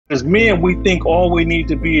As men, we think all we need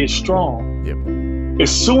to be is strong. Yep.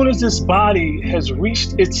 As soon as this body has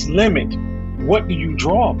reached its limit, what do you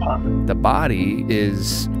draw upon? The body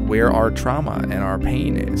is where our trauma and our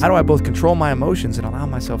pain is. How do I both control my emotions and allow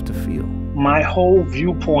myself to feel? My whole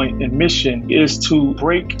viewpoint and mission is to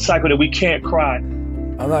break the cycle that we can't cry.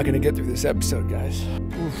 I'm not going to get through this episode, guys.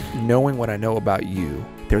 Knowing what I know about you,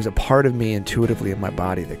 there's a part of me intuitively in my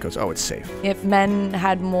body that goes, oh, it's safe. If men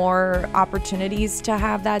had more opportunities to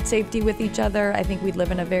have that safety with each other, I think we'd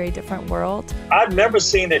live in a very different world. I've never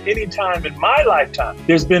seen at any time in my lifetime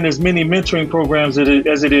there's been as many mentoring programs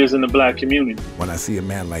as it is in the Black community. When I see a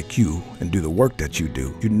man like you and do the work that you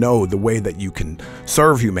do, you know the way that you can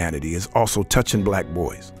serve humanity is also touching Black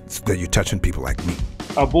boys. It's that you're touching people like me.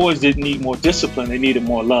 Our boys didn't need more discipline, they needed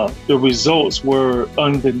more love. The results were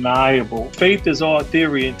undeniable. Faith is all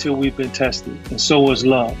theory until we've been tested, and so is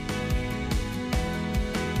love.